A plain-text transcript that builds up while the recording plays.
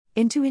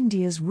into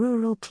India's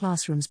rural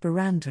classrooms.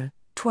 Birandr,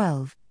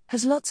 12,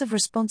 has lots of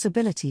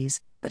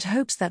responsibilities, but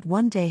hopes that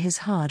one day his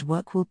hard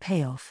work will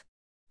pay off.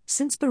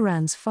 Since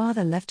Birandr's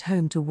father left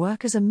home to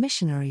work as a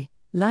missionary,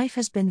 life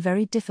has been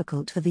very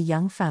difficult for the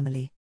young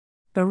family.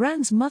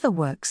 Birandr's mother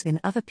works in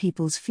other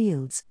people's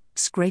fields,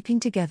 scraping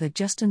together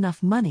just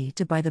enough money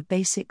to buy the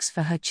basics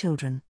for her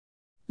children.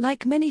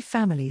 Like many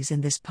families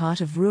in this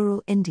part of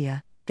rural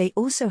India, they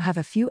also have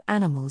a few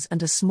animals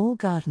and a small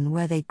garden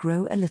where they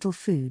grow a little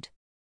food.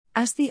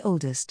 As the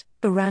oldest,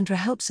 Birandr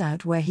helps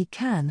out where he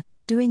can,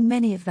 doing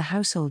many of the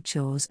household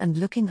chores and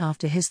looking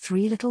after his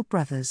 3 little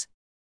brothers.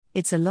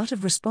 It's a lot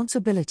of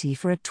responsibility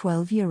for a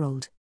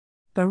 12-year-old.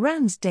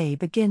 Birandr's day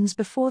begins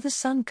before the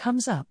sun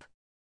comes up.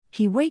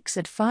 He wakes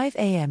at 5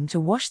 a.m. to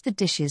wash the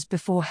dishes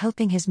before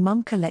helping his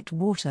mum collect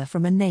water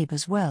from a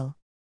neighbor's well.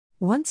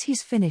 Once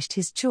he's finished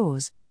his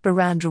chores,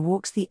 Birandr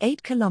walks the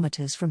 8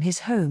 kilometers from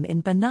his home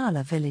in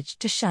Banala village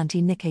to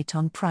Shanti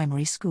Niketan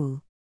Primary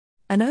School.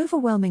 An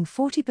overwhelming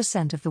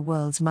 40% of the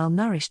world's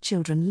malnourished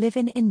children live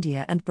in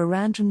India, and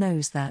Birandr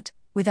knows that,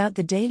 without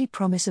the daily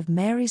promise of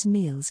Mary's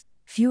meals,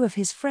 few of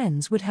his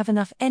friends would have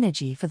enough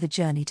energy for the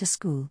journey to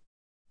school.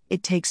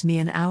 "It takes me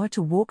an hour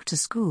to walk to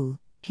school,"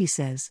 he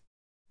says.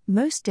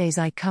 "Most days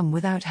I come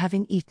without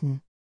having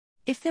eaten.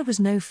 If there was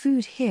no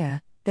food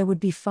here, there would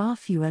be far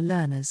fewer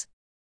learners.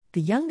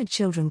 The younger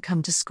children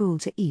come to school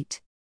to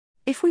eat.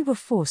 If we were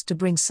forced to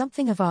bring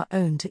something of our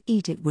own to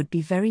eat, it would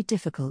be very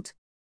difficult.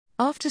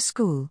 After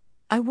school,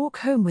 I walk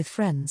home with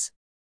friends.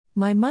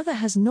 My mother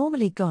has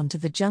normally gone to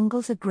the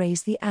jungle to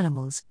graze the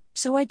animals,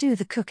 so I do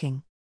the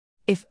cooking.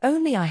 If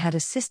only I had a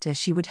sister,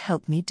 she would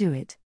help me do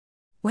it."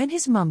 When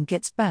his mum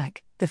gets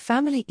back, the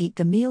family eat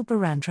the meal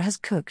Birandr has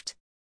cooked.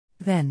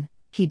 Then,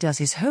 he does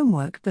his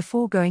homework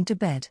before going to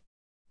bed.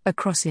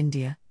 Across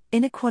India,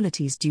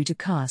 inequalities due to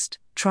caste,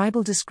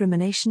 tribal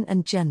discrimination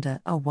and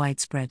gender are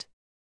widespread.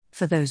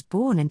 For those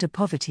born into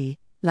poverty,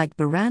 like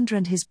Birandr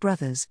and his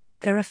brothers,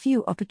 there are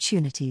few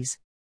opportunities.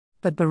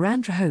 But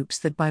Birandr hopes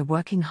that by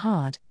working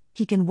hard,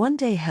 he can one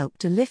day help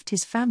to lift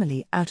his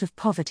family out of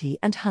poverty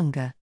and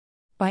hunger.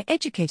 "By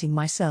educating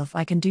myself,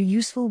 I can do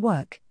useful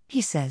work,"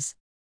 he says.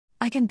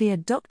 "I can be a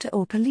doctor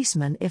or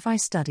policeman if I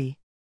study.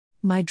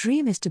 My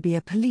dream is to be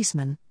a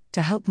policeman,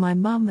 to help my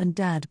mum and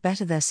dad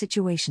better their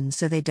situation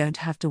so they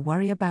don't have to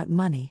worry about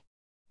money."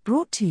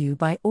 Brought to you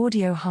by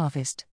Audio Harvest.